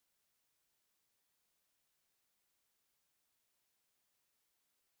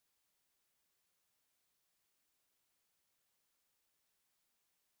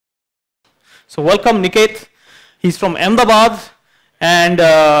So welcome Niket. He's from Ahmedabad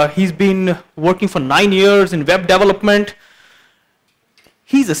and he's been working for 9 years in web development.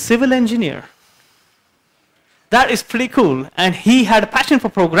 He's a civil engineer. That is pretty cool. And he had a passion for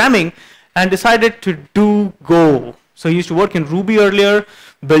programming and decided to do Go. So he used to work in Ruby earlier,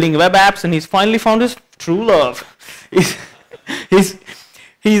 building web apps, and he's finally found his true love. he's he's,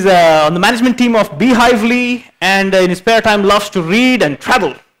 he's on the management team of Beehively, and in his spare time loves to read and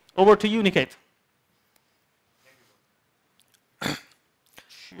travel. Over to you, Niket.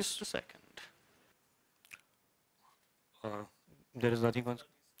 Just a second. There is nothing on.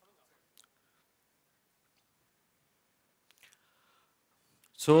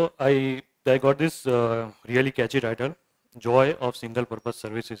 So I got this really catchy title, Joy of Single Purpose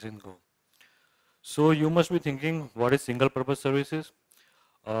Services in Go. So you must be thinking, what is single purpose services?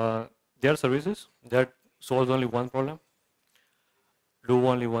 They are services that solves only one problem, do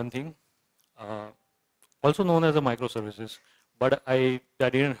only one thing, also known as a microservices. But I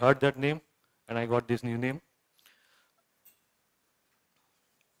didn't heard that name, and I got this new name.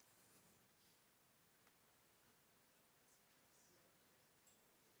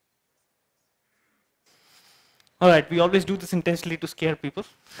 All right, we always do this intentionally to scare people.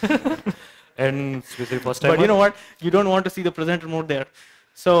 And especially first time. But you know what? You don't want to see the presenter mode there.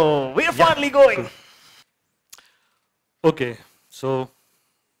 So we're finally going. Okay, so,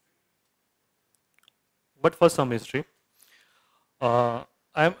 but first some history.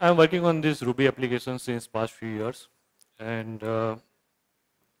 I'm working on this Ruby application since past few years, and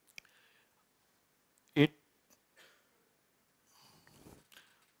it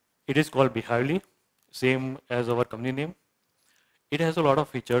is called Beehively, same as our company name. It has a lot of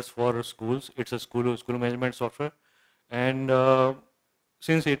features for schools. It's a school management software, and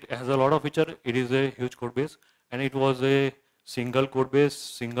since it has a lot of feature, it is a huge code base, and it was a single code base,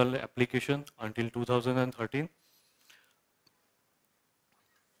 single application until 2013.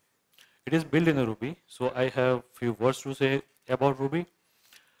 It is built in a Ruby, so I have few words to say about Ruby.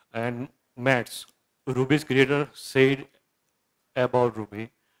 And Matt's, Ruby's creator, said about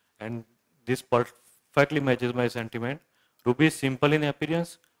Ruby, and this perfectly matches my sentiment. Ruby is simple in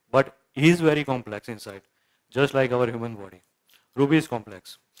appearance, but is very complex inside, just like our human body. Ruby is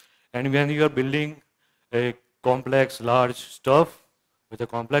complex, and when you are building a complex, large stuff with a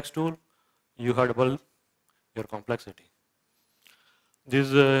complex tool, you double your complexity.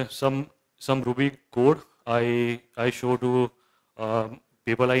 This is some Ruby code I show to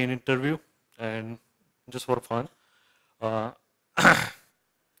people I interview, and just for fun. Uh,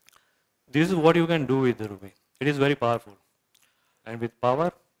 this is what you can do with the Ruby. It is very powerful, and with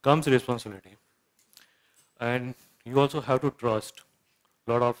power comes responsibility, and you also have to trust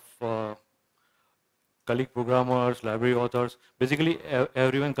a lot of colleague programmers, library authors. Basically,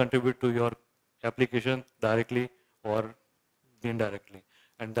 everyone contribute to your application directly or indirectly,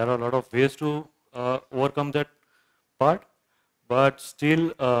 and there are a lot of ways to overcome that part. But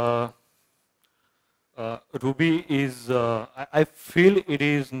still, Ruby is, I feel it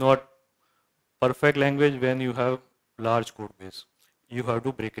is not perfect language when you have large code base. You have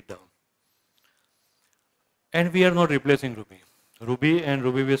to break it down. And we are not replacing Ruby. Ruby and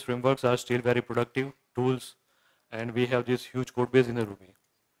Ruby-based frameworks are still very productive tools, and we have this huge code base in the Ruby.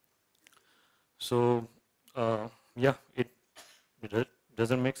 So, yeah, it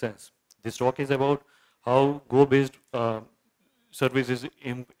doesn't make sense. This talk is about how Go-based services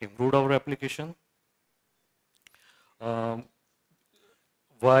improved our application.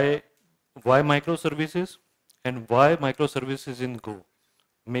 Why microservices, and why microservices in Go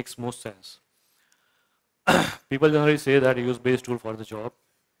makes most sense. People generally say that use base tool for the job,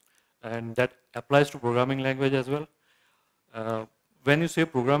 and that applies to programming language as well. When you say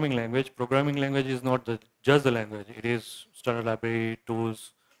programming language is not just the language. It is standard library,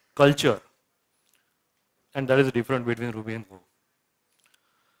 tools, culture, and that is the difference between Ruby and Go.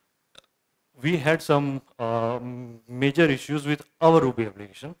 We had some major issues with our Ruby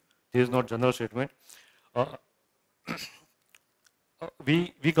application. This is not general statement.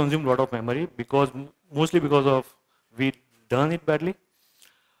 We consume a lot of memory mostly because of we done it badly,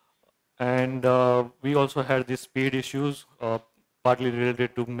 and we also had these speed issues, partly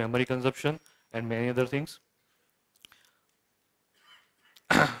related to memory consumption and many other things.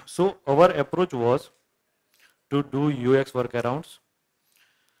 So our approach was to do UX workarounds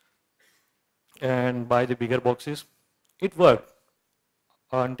and buy the bigger boxes. It worked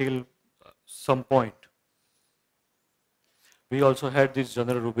until some point. We also had these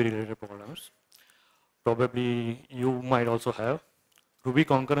general Ruby related problems. Probably you might also have. Ruby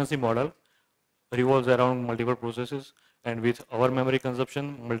concurrency model revolves around multiple processes, And with our memory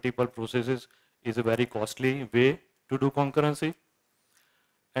consumption, multiple processes is a very costly way to do concurrency.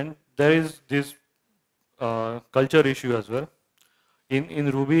 And there is this culture issue as well.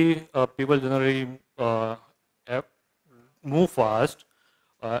 In Ruby, people generally ap- move fast,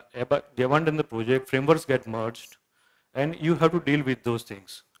 but they want in the project, frameworks get merged, and you have to deal with those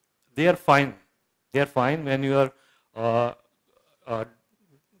things. They are fine. They are fine when you are uh, uh,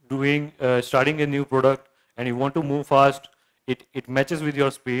 starting a new product and you want to move fast, it matches with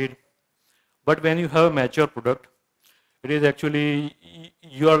your speed. But when you have a mature product, it is actually,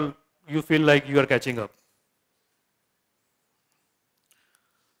 you feel like you are catching up.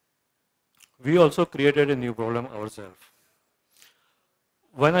 We also created a new problem ourselves.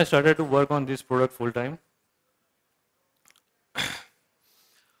 When I started to work on this product full time,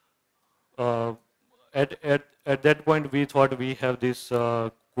 uh, at that point we thought we have this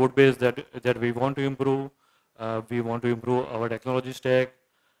code base that we want to improve. We want to improve our technology stack,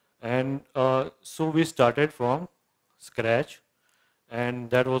 and so we started from scratch, and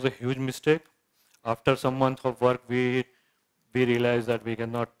that was a huge mistake. After some month of work, we realized that we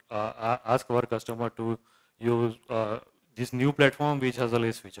cannot ask our customer to use this new platform which has a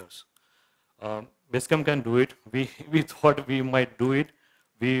less features. Basecamp can do it. We thought we might do it.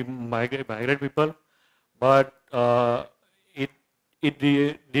 We migrate people, but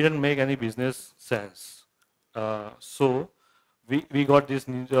didn't make any business sense. So we got this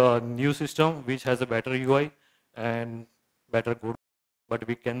new system which has a better UI and better code, but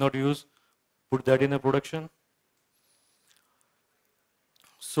we cannot put that in a production.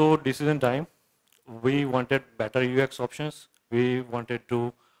 So decision time. We wanted better UX options. We wanted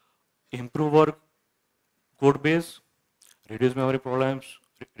to improve our code base, reduce memory problems,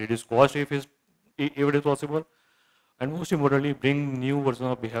 reduce cost if it is possible, and most importantly, bring new version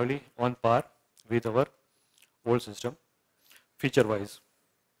of Behaviour on par with our old system, feature-wise.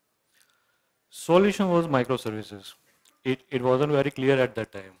 Solution was microservices. It wasn't very clear at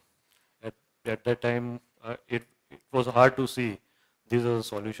that time. At that time, it was hard to see this as a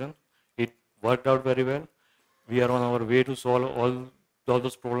solution. It worked out very well. We are on our way to solve all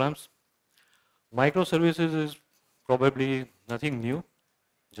those problems. Microservices is probably nothing new,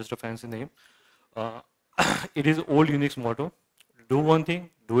 just a fancy name. Uh, it is old Unix motto: do one thing,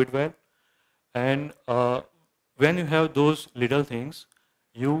 do it well, and when you have those little things,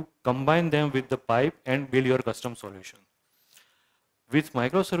 you combine them with the pipe and build your custom solution. With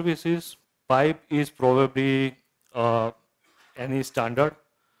microservices, pipe is probably any standard,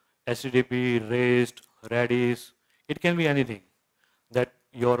 HTTP, REST, Redis. It can be anything that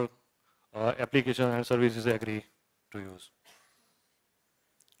your application and services agree to use.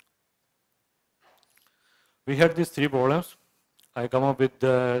 We had these three problems. I come up with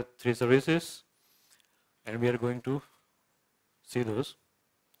the three services, and we are going to see those.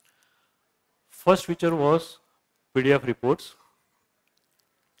 First feature was PDF reports.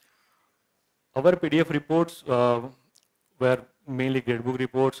 Our PDF reports were mainly gradebook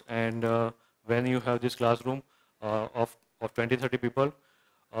reports, and when you have this classroom of 20, 30 people,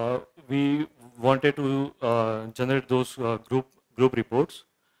 we wanted to generate those group reports,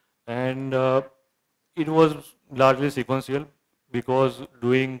 and it was largely sequential because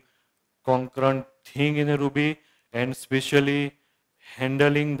doing concurrent thing in a Ruby and especially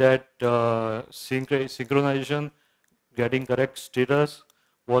handling that synchronization, getting correct status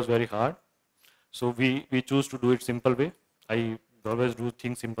was very hard. So we choose to do it simple way. I always do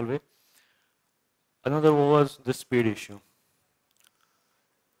things simple way. Another was the speed issue.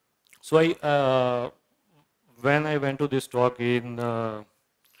 So when I went to this talk in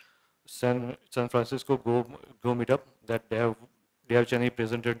San Francisco Go meetup, that Dev Cheney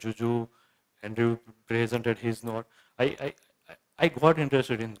presented Juju, Andrew presented his note. I got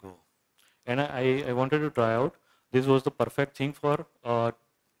interested in Go, and I wanted to try out. This was the perfect thing for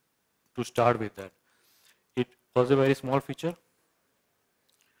to start with that. It was a very small feature,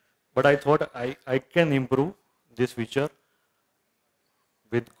 but I thought I can improve this feature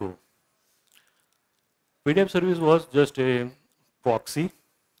with Go. PDF service was just a proxy.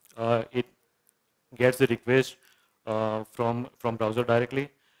 It gets the request from browser directly,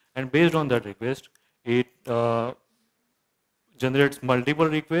 and based on that request, it generates multiple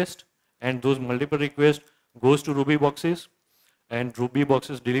requests, and those multiple requests goes to Ruby boxes, and Ruby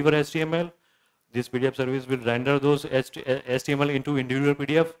boxes deliver HTML. This PDF service will render those HTML into individual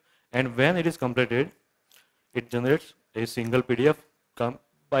PDF, and when it is completed, it generates a single PDF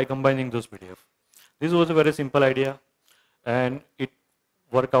by combining those PDF. This was a very simple idea, and it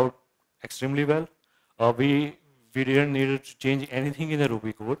worked out extremely well. We didn't need to change anything in the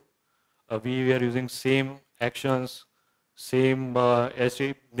Ruby code. We were using same actions, same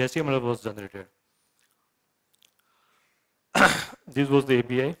HTML was generated. This was the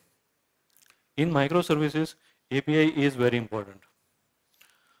API. In microservices, API is very important.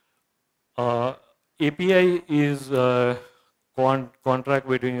 Uh, API is contract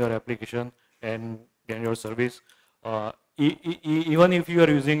between your application and your service. Even if you are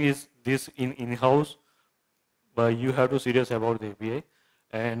using this in-house, but you have to serious about the API.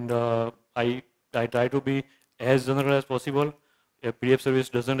 And I try to be as general as possible. A PF service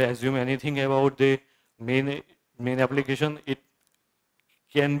doesn't assume anything about the main main application. It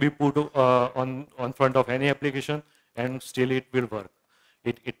can be put on front of any application and still it will work.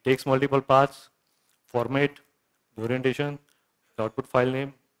 It takes multiple paths, format, the orientation, the output file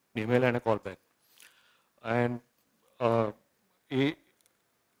name, email, and a callback. And uh, it,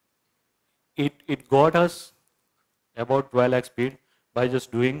 it got us about 12x speed by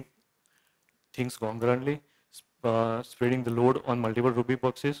just doing things concurrently, spreading the load on multiple Ruby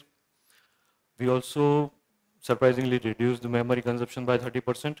boxes. We also surprisingly reduced the memory consumption by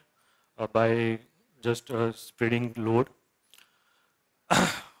 30% by just spreading load.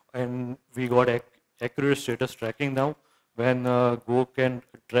 And we got accurate status tracking now. When Go can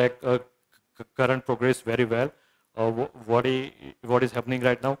track current progress very well, what is happening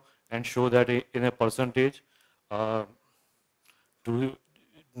right now, and show that in a percentage uh, to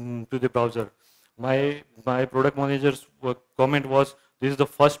to the browser. My product manager's comment was, this is the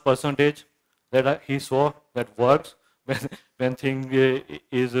first percentage that he saw that works when thing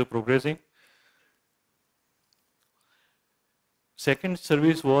is progressing. Second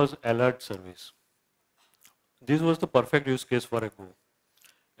service was alert service. This was the perfect use case for a Go,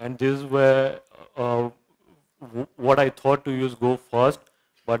 and this is where what I thought to use Go first,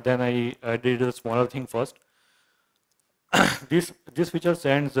 but then I did a smaller thing first. This feature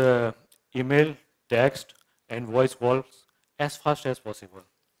sends email, text, and voice calls as fast as possible,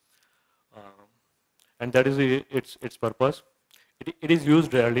 and that is its purpose. It is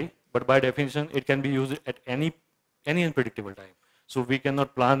used rarely, but by definition, it can be used at any unpredictable time. So we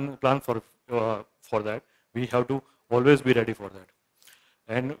cannot plan for that. We have to always be ready for that,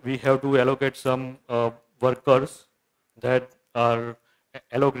 and we have to allocate some workers that are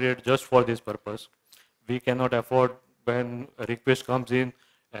allocated just for this purpose. We cannot afford when a request comes in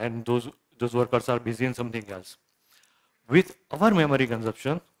and those workers are busy in something else. With our memory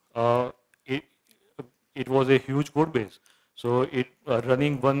consumption, it it was a huge code base. So it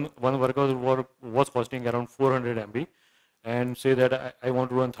running one worker was costing around 400 MB, and say that I want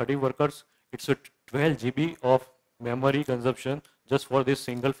to run 30 workers, it's a 12 GB of memory consumption just for this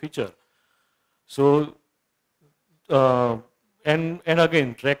single feature. So and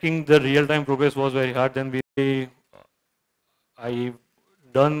again, tracking the real-time progress was very hard. Then I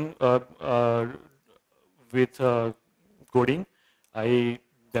done with coding. I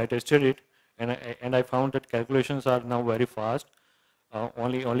tested it, and I found that calculations are now very fast.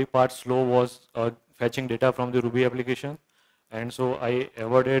 Only part slow was fetching data from the Ruby application, and so I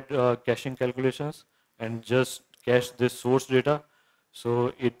avoided caching calculations and just cached this source data.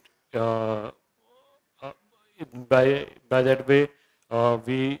 So uh, by that way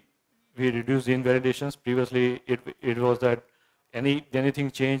we reduce the invalidations. Previously it was that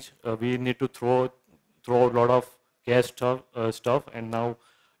anything change we need to throw a lot of cache stuff, and now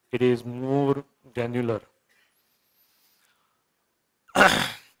it is more granular.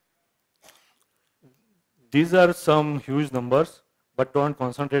 These are some huge numbers, but don't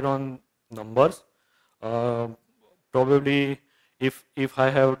concentrate on numbers. Uh, Probably, if I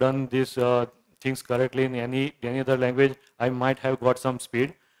have done these things correctly in any other language, I might have got some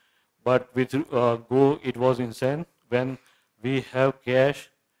speed. But with Go, it was insane. When we have cache,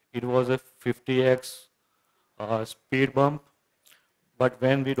 it was a 50x speed bump. But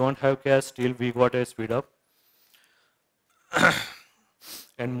when we don't have cache, still we got a speed up.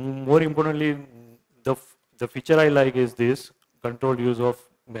 And more importantly, the feature I like is this controlled use of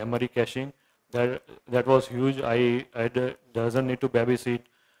memory caching. That was huge. Doesn't need to babysit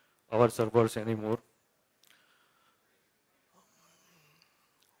our servers anymore.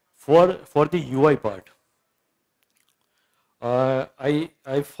 For the UI part,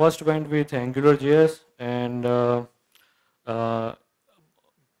 I first went with AngularJS, and uh,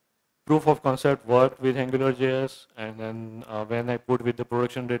 proof of concept worked with AngularJS, and then when I put with the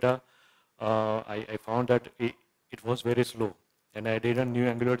production data, I found that it was very slow, and I didn't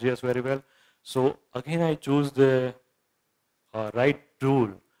know AngularJS very well. So again, I choose the right tool.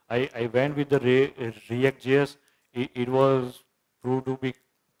 I went with the React.js. It was proved to be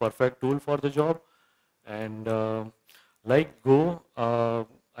perfect tool for the job, and like Go,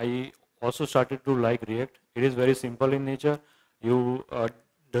 I also started to like React. It is very simple in nature. You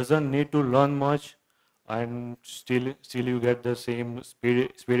doesn't need to learn much, and still you get the same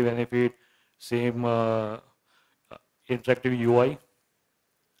speed benefit, same interactive UI.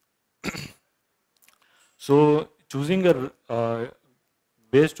 So choosing a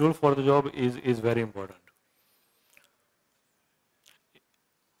base tool for the job is very important.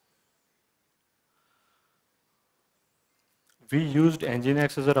 We used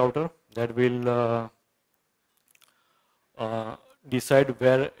Nginx as a router that will decide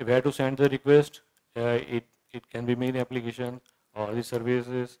where to send the request. It can be main application or the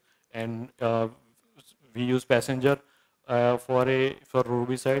services, and we use Passenger for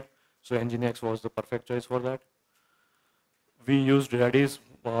Ruby side. So Nginx was the perfect choice for that. We used Redis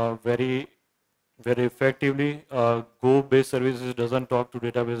very effectively. Go-based services doesn't talk to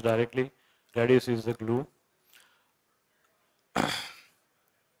database directly. Redis is the glue.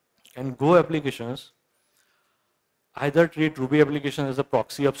 And Go applications either treat Ruby application as a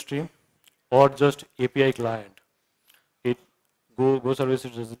proxy upstream or just API client. It Go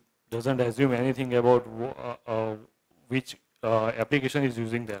services doesn't assume anything about which application is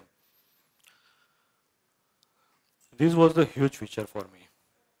using them. This was the huge feature for me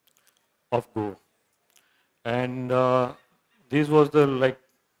of Go, and this was the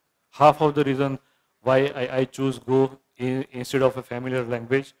half of the reason why I choose Go instead of a familiar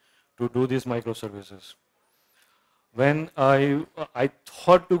language to do these microservices. When I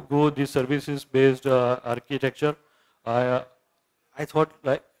thought to go this services based architecture, I I thought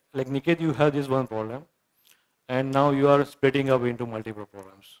like Niket, you have this one problem, and now you are splitting up into multiple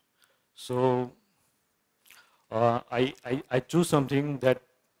problems. So I choose something that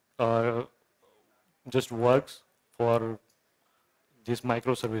uh, just works for these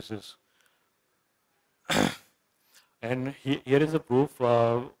microservices. And here is the proof.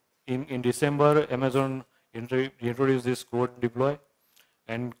 In December, Amazon introduced this code deploy,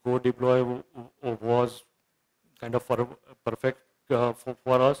 and code deploy was kind of perfect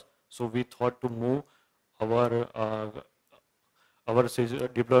for us. So we thought to move our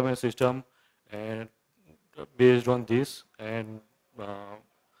deployment system and based on this. And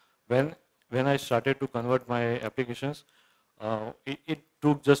when I started to convert my applications, it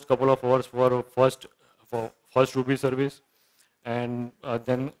took just a couple of hours for first Ruby service, and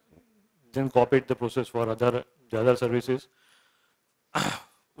then copied the process for the other services.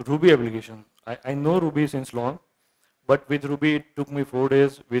 Ruby application. I know Ruby since long, but with Ruby it took me 4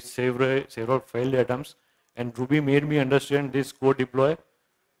 days with several failed attempts, and Ruby made me understand this code deploy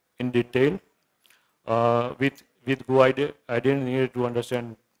in detail. With Go, I didn't need to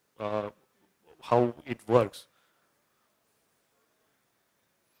understand how it works.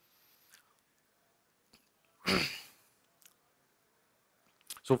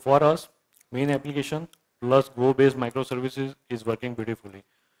 So for us, main application plus Go-based microservices is working beautifully.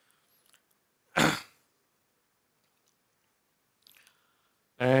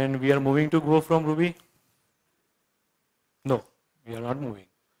 And we are moving to Go from Ruby? No, we are not moving.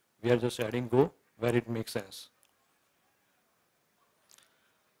 We are just adding Go where it makes sense.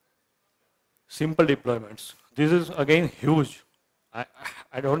 Simple deployments. This is again huge.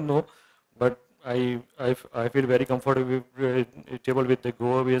 I don't know, but I feel very comfortable with the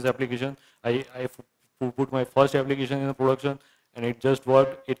Go-based application. I put my first application in the production, and it just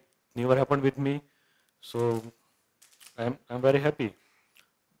worked. It never happened with me, so I'm very happy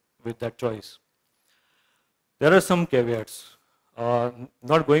with that choice. There are some caveats.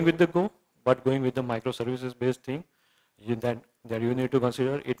 Not going with the Go, but going with the microservices based thing that you need to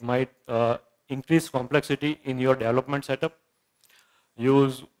consider. It might increase complexity in your development setup.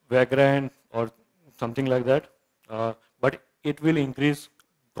 Use Vagrant or something like that, but it will increase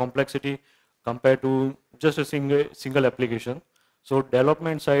complexity compared to just a single application. So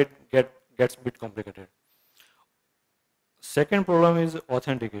development side gets a bit complicated. Second problem is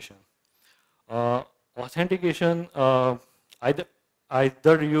authentication. Authentication,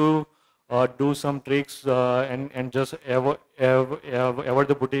 either you do some tricks and just ever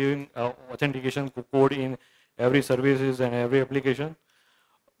the putting authentication code in every services and every application,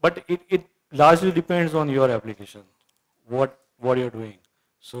 but it largely depends on your application, what you're doing.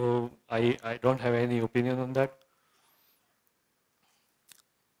 So I don't have any opinion on that.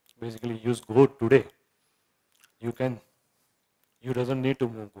 Basically, use Go today. You doesn't need to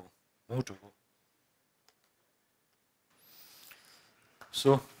move to Go.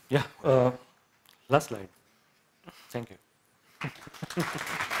 So yeah, last slide. Thank you.